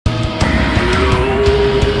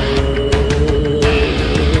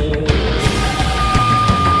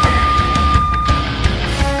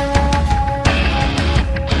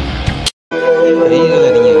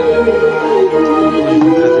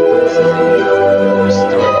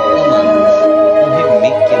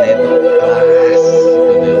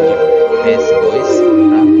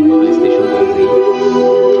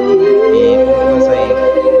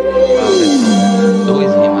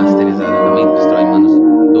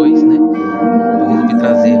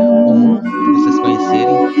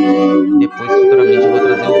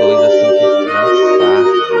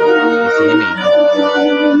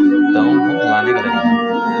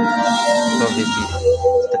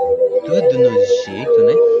jeito,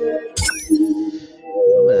 né?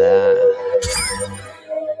 Vamos lá.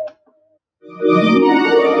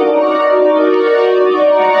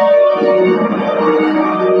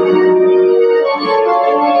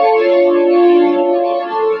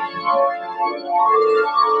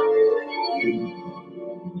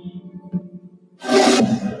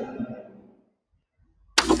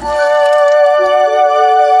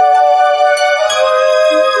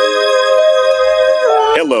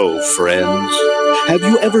 Hello, friends. Have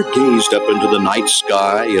you ever gazed up into the night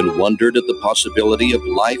sky and wondered at the possibility of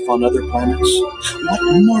life on other planets? What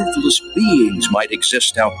marvelous beings might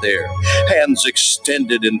exist out there, hands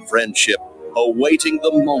extended in friendship, awaiting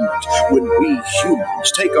the moment when we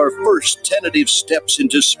humans take our first tentative steps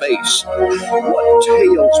into space? What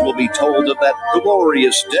tales will be told of that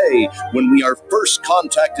glorious day when we are first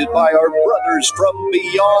contacted by our brothers from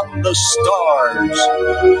beyond the stars?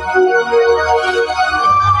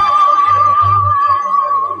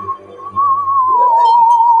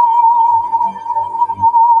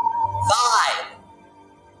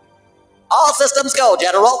 All systems go,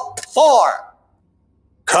 General. 4.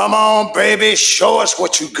 Come on, baby. Show us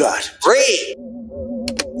what you got. 3.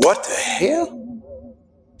 What the hell?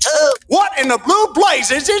 2. What in the blue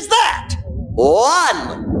blazes is that?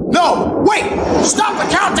 1. No, wait. Stop the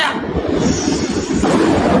countdown.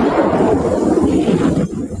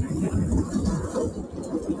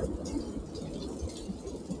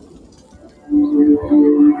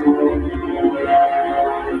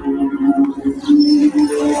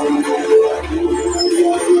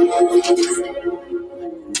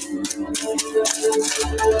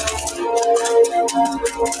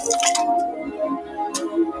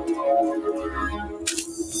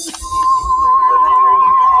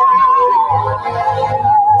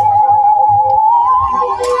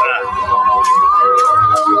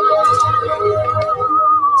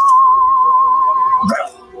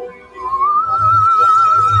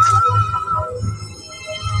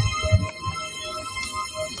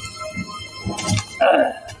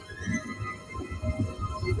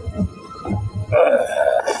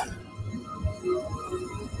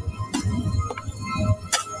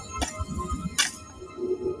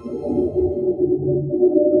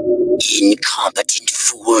 Incompetent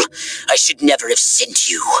fool. I should never have sent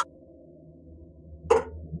you.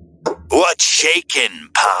 What's shaking,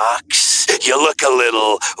 Pox? You look a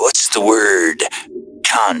little, what's the word?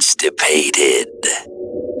 Constipated.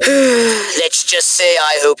 Let's just say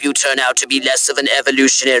I hope you turn out to be less of an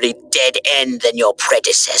evolutionary dead end than your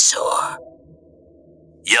predecessor.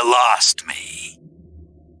 You lost me.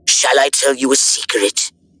 Shall I tell you a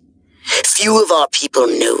secret? Few of our people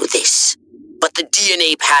know this, but the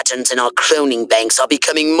DNA patterns in our cloning banks are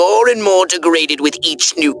becoming more and more degraded with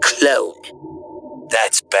each new clone.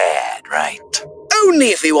 That's bad, right? Only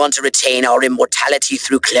if we want to retain our immortality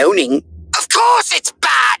through cloning. Of course it's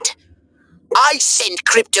bad! I sent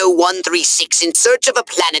Crypto-136 in search of a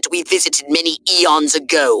planet we visited many eons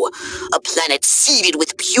ago. A planet seeded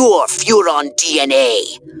with pure Furon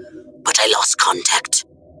DNA. But I lost contact.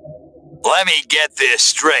 Let me get this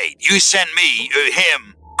straight. You sent me,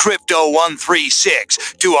 him,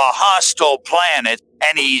 Crypto-136, to a hostile planet,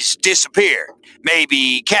 and he's disappeared.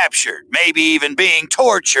 Maybe captured. Maybe even being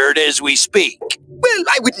tortured as we speak. Well,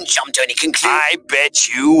 I wouldn't jump to any conclusion. I bet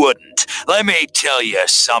you wouldn't. Let me tell you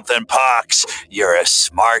something, Pox. You're a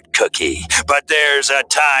smart cookie. But there's a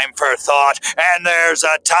time for thought, and there's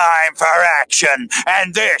a time for action.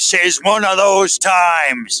 And this is one of those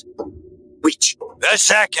times. Which? The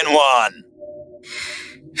second one.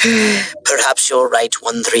 Perhaps you're right,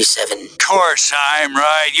 137. Course I'm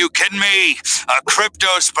right. You kidding me? A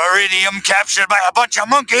cryptosporidium captured by a bunch of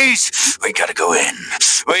monkeys? We gotta go in.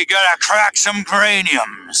 We gotta crack some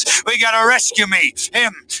craniums. We gotta rescue me.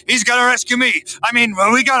 Him. He's gotta rescue me. I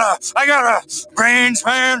gotta... Brains,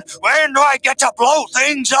 man. When do I get to blow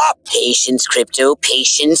things up? Patience, Crypto,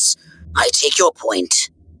 patience. I take your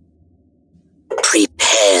point.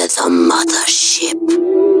 Prepare the mothership.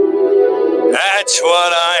 That's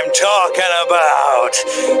what I'm talking about.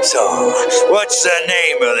 So, what's the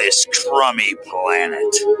name of this crummy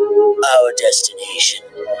planet? Our destination.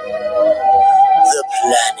 The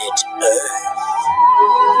planet Earth.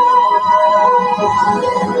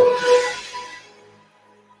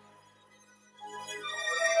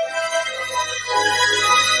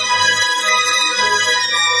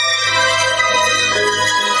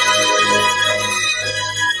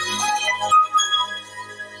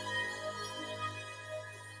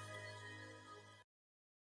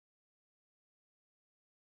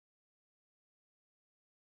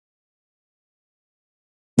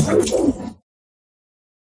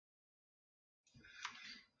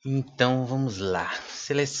 Então vamos lá.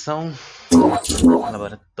 Seleção,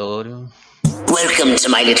 laboratório. Welcome to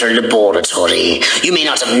my little laboratory. You may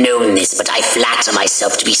not have known this, but I flatter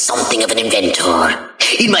myself to be something of an inventor.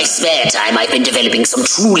 In my spare time, I've been developing some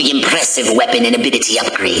truly impressive weapon and ability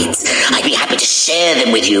upgrades. I'd be happy to share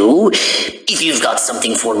them with you. If you've got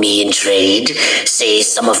something for me in trade, say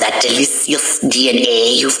some of that delicious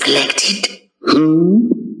DNA you've collected.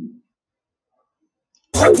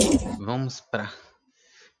 Vamos pra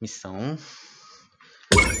missão.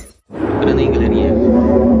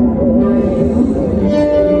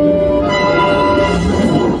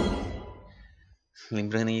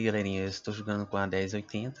 Lembrando aí, galerinha. Eu estou jogando com a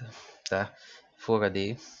 1080, tá? Full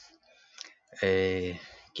HD.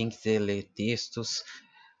 Quem quiser ler textos,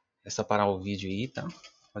 é só parar o vídeo aí, tá?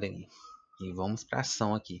 Olha aí. E vamos pra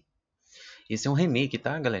ação aqui. Esse é um remake,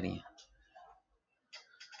 tá, galerinha?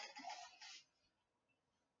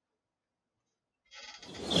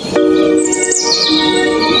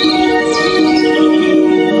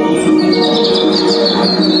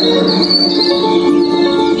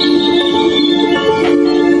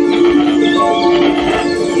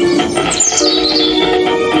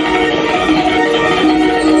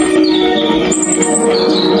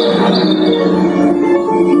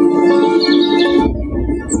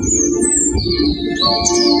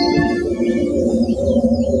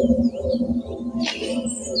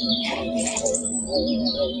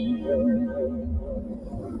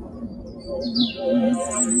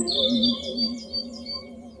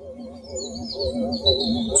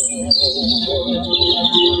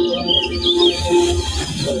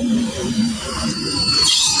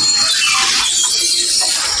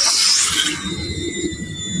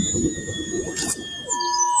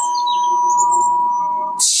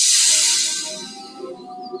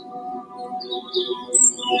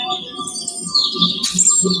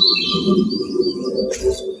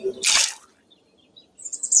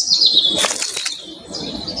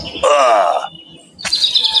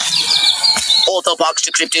 Orthobox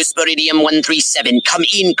to Cryptosporidium 137. Come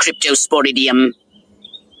in, Cryptosporidium.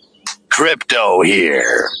 Crypto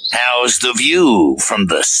here. How's the view from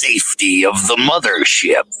the safety of the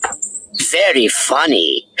mothership? Very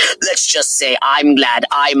funny. Let's just say I'm glad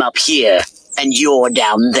I'm up here and you're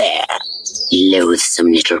down there.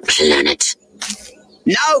 Loathsome little planet.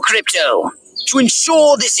 Now, Crypto, to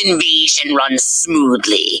ensure this invasion runs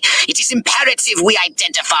smoothly, it is imperative we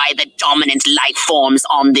identify the dominant life forms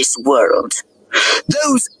on this world.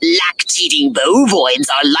 Those lactating bovoids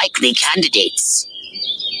are likely candidates.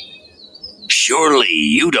 Surely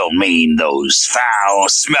you don't mean those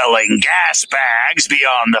foul-smelling gas bags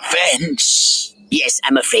beyond the fence? Yes,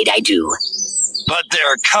 I'm afraid I do. But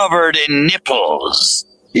they're covered in nipples.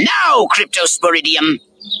 Now, Cryptosporidium!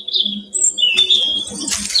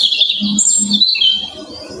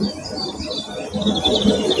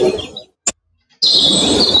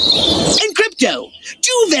 And Crypto,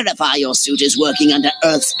 do verify your suit is working under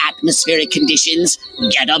Earth's atmospheric conditions.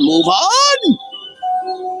 Get a move on!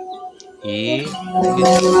 E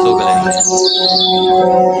começou, galerinha.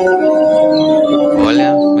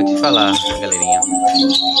 Olha, vou te falar, galerinha.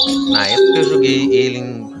 Na época eu joguei ele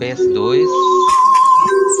em PS2.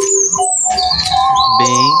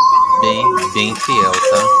 Bem fiel,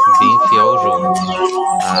 tá? Bem fiel ao jogo.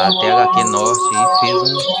 A THQ Nordic fez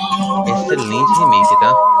um excelente remake,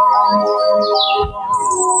 tá?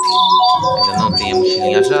 Ainda não tem a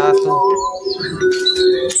mochilinha jato.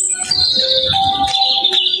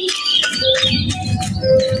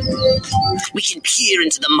 We can peer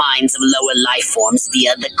into the minds of lower life forms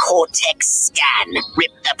via the cortex scan.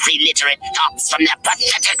 Rip the preliterate thoughts from their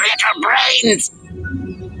pathetic little brains!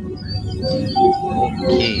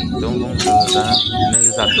 Ok, então vamos usar o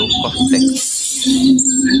analisador cortex.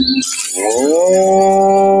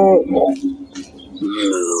 Moo?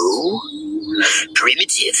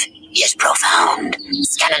 Primitive, yet profound.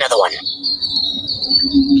 Scan another one.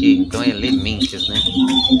 Ok, então é ler mentes, né?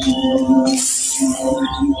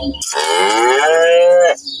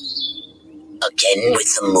 Again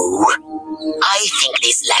with the moo. I think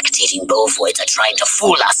these lactating bovoids are trying to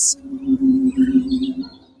fool us.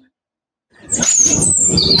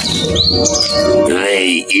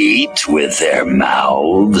 They eat with their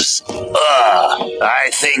mouths. I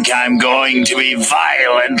think I'm going to be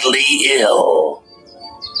violently ill.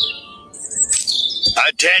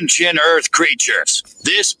 Attention, Earth creatures.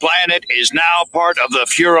 This planet is now part of the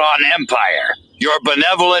Furon Empire. Your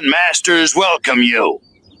benevolent masters welcome you.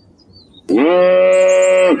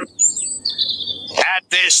 At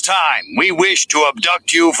this time, we wish to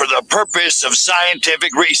abduct you for the purpose of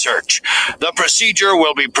scientific research. The procedure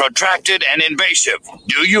will be protracted and invasive.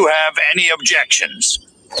 Do you have any objections?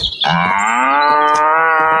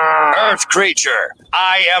 Earth creature,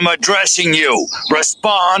 I am addressing you.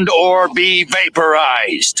 Respond or be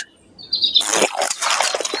vaporized.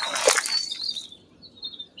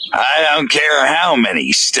 I don't care how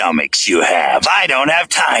many stomachs you have. I don't have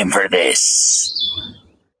time for this.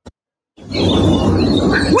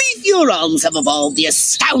 We Furons have evolved the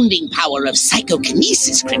astounding power of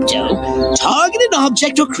psychokinesis, Crypto. Target an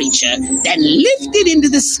object or creature, then lift it into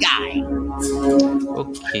the sky.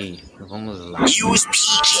 Ok, vamos lá. Use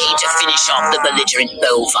PK to finish off the belligerent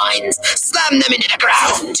bovines. Slam them into the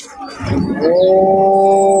ground.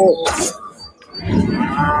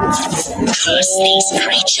 Curse these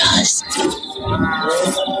creatures.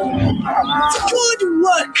 Good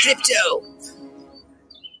work, Crypto.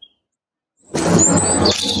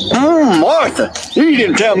 Martha, you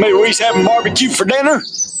didn't tell me we was having barbecue for dinner.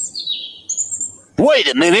 Wait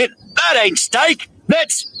a minute, that ain't steak.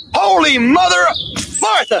 That's holy mother.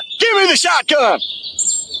 Martha, give me the shotgun.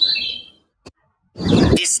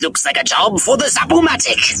 This looks like a job for the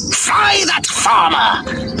Zapomatic. Fry that farmer.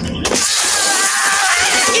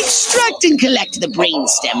 Extract and collect the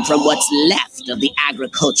brainstem from what's left of the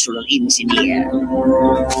agricultural engineer.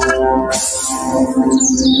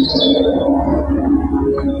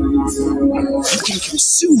 You can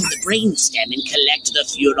consume the brainstem and collect the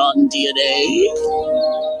Furon DNA.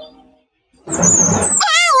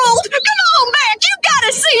 Harold, come on back! You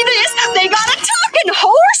gotta see this! They got a talking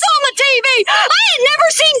horse on the TV! I ain't never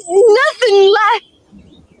seen nothing like...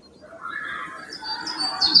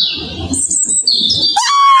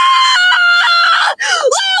 Ah!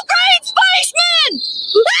 Little green spaceman!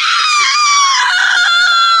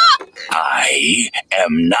 Ah! I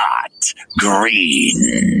am not green.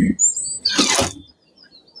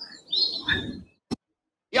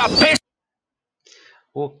 Yeah, piss.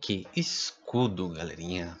 Ok, escudo,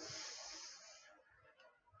 galerinha.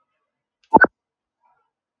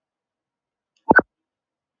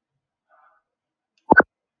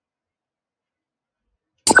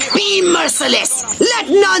 Be merciless! Let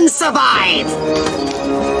none survive!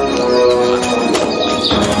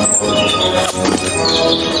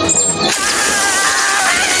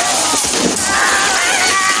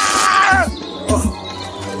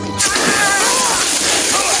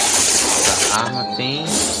 A arma tem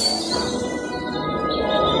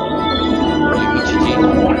limite de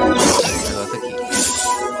negócio aqui.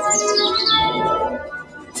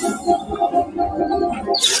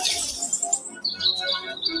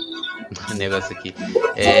 O negócio aqui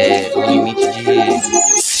é o limite de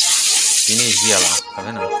energia lá, tá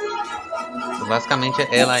vendo? Basicamente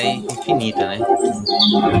ela é infinita, né?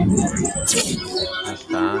 Mas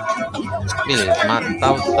tá. Beleza,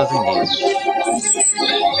 matar os fazendeiros.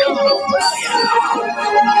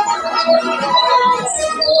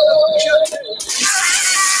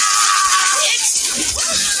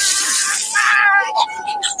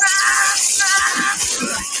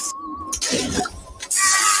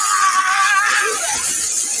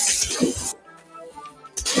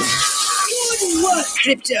 Good work,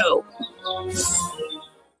 Crypto!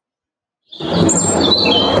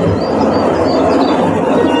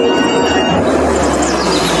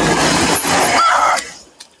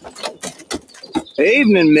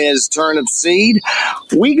 Evening, Ms. Turnip Seed.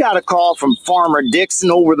 We got a call from Farmer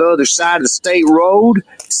Dixon over the other side of the state road.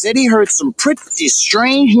 Said he heard some pretty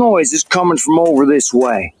strange noises coming from over this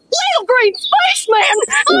way. Little green spaceman!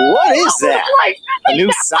 What is that? A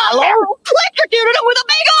new silo? Electrocuted him with a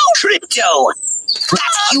big old... Crypto!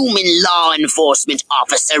 That human law enforcement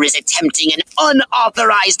officer is attempting an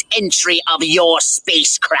unauthorized entry of your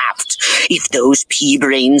spacecraft. If those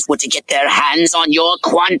P-brains were to get their hands on your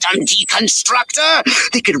quantum deconstructor,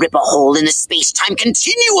 they could rip a hole in the space-time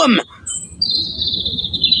continuum.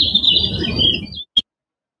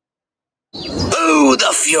 Oh,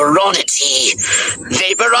 the Furonity!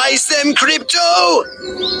 Vaporize them, Crypto!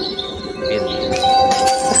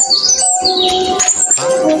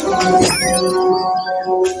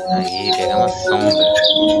 Aí, pegamos a sombra.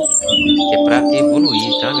 Que é pra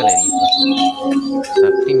evoluir, tá, galerinha? Tá,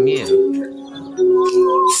 primeiro.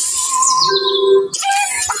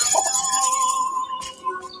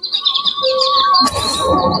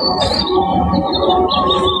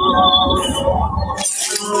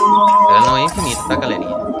 Ela não é infinita, tá,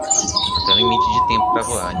 galerinha? Tem um limite de tempo pra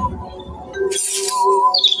voar, né?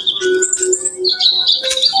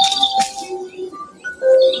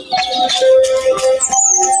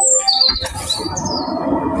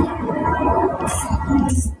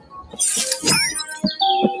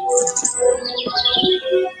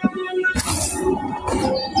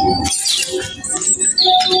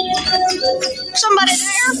 Somebody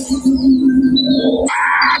there?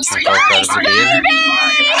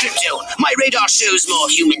 Crypto, my radar shows more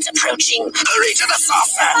humans approaching. Hurry to the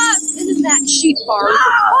saucer! Isn't that sheep bar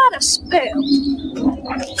quite a spell?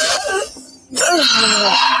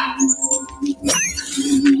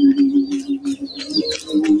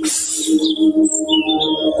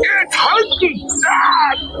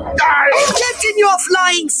 Get in your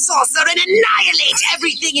flying saucer and annihilate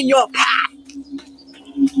everything in your path!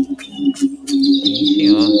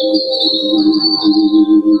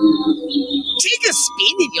 Take a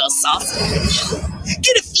spin in your saucer.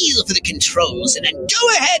 Get a feel for the controls and then go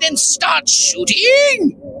ahead and start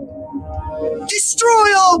shooting!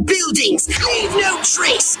 Destroy all buildings! Leave no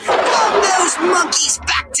trace! Bomb those monkeys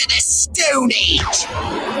back to the Stone Age!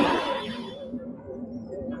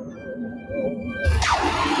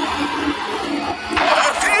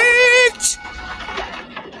 Perfect!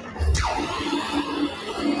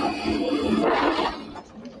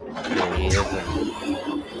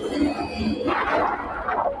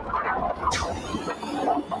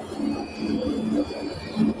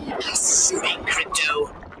 Shooting, Crypto.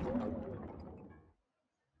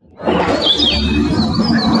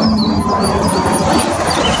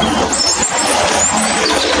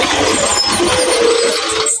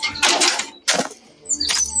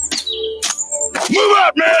 Move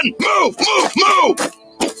out, man! Move!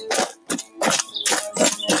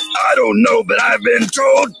 I don't know, but I've been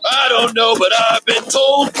told.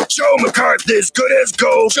 Joe McCarthy's good as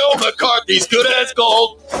gold.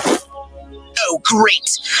 Oh,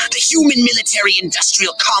 great! The human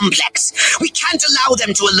military-industrial complex. We can't allow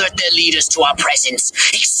them to alert their leaders to our presence.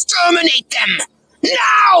 Exterminate them!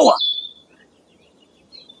 Now!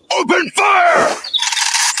 Open fire!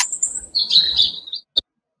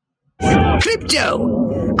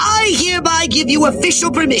 Crypto, I hereby give you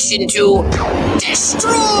official permission to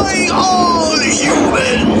destroy all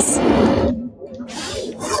humans!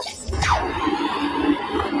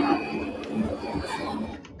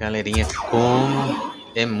 Galerinha, como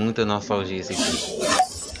é muita nostalgia esse aqui.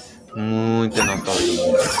 Muita nostalgia.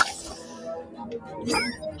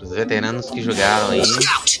 Os veteranos que jogaram aí.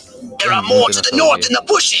 Scout, there are more to the north in the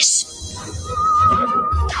bushes!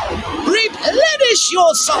 Replenish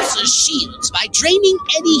your saucer's shields by draining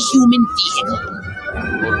any human vehicle.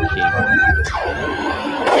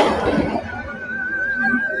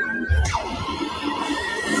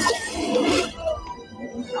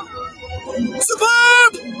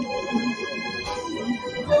 Superb!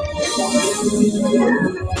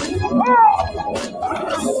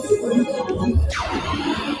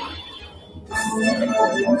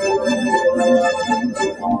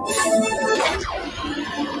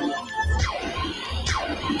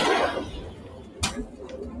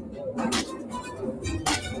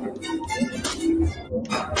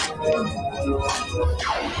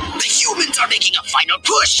 The humans are making a final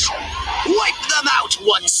push! Wipe them out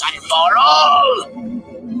once and for all!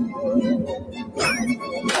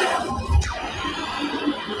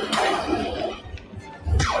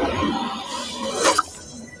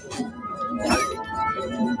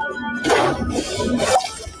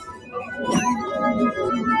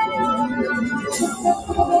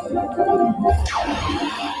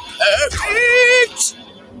 Perfect!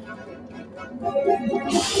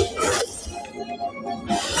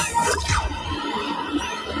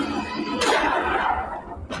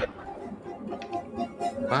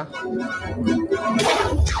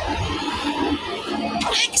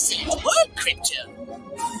 Excellent work, Crypto!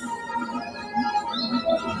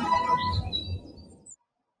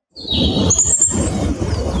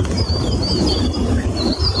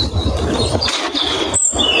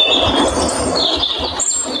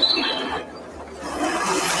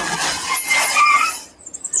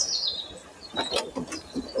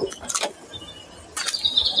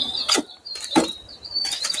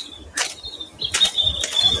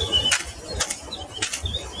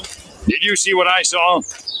 Did you see what I saw?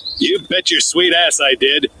 You bet your sweet ass I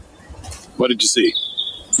did. What did you see?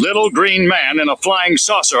 Little green man in a flying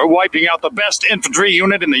saucer wiping out the best infantry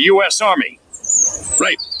unit in the U.S. Army.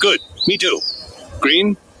 Right, good. Me too.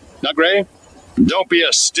 Green? Not gray? Don't be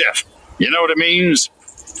a stiff. You know what it means?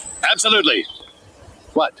 Absolutely.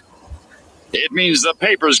 What? It means the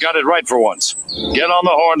paper's got it right for once. Get on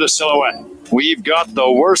the horn to Silhouette. We've got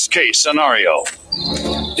the worst case scenario.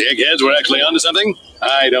 Dickheads, we're actually onto something?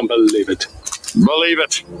 I don't believe it. Believe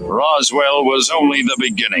it. Roswell was only the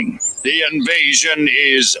beginning. The invasion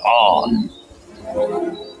is on.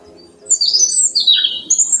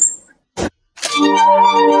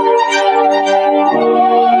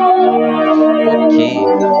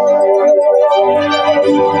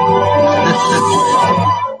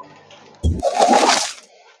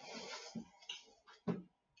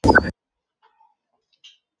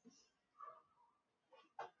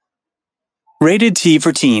 Rated T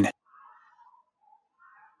for teen.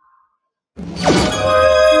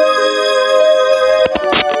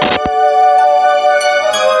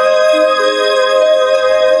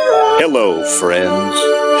 Hello, friends.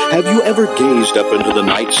 Have you ever gazed up into the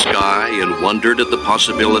night sky and wondered at the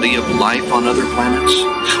possibility of life on other planets?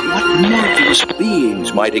 What marvelous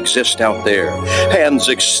beings might exist out there, hands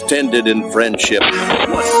extended in friendship?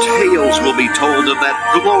 What tales will be told of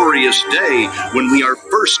that glorious day when we are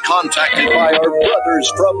first contacted by our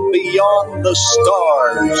brothers from beyond the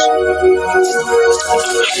stars?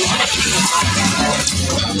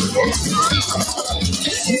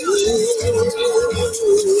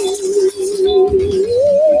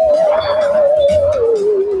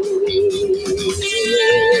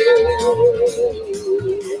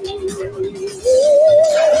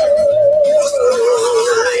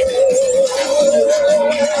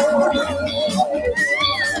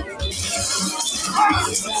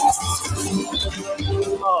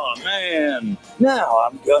 Oh, man. Now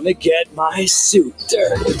I'm gonna get my suit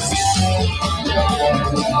dirty.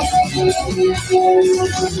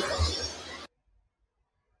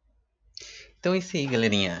 Então é isso aí,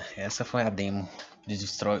 galerinha. Essa foi a demo de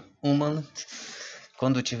Destroy Human.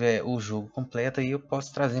 Quando tiver o jogo completo, aí eu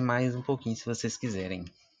posso trazer mais um pouquinho se vocês quiserem.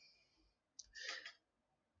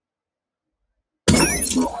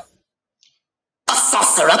 A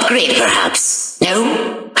saucer upgrade, perhaps?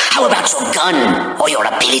 No? How about your gun or your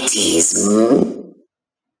abilities?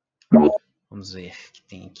 Vamos ver o que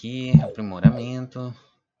tem aqui. Aprimoramento.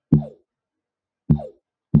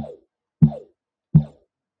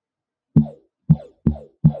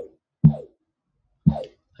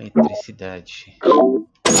 Eletricidade.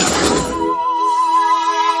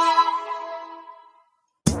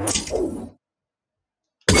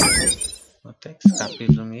 Até que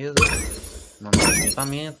capítulo mesmo. Manual de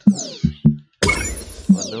equipamentos.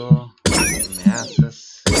 Jogador.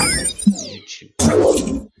 Ameaças. Objetivo.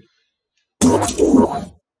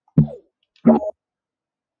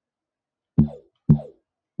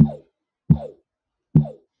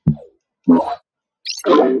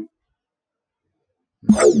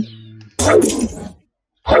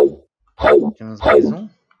 Temos mais um.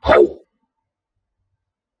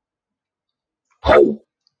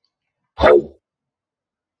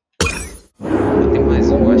 Tem mais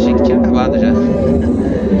um. Eu achei que tinha acabado já.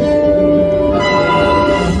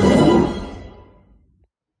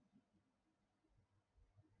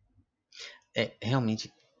 É,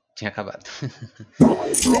 realmente tinha acabado.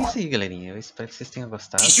 É isso aí, galerinha. Eu espero que vocês tenham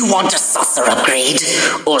gostado. Did you want a saucer upgrade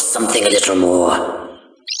or something a little more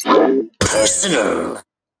personal?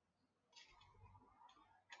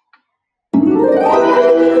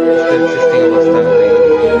 Espero que vocês tenham gostado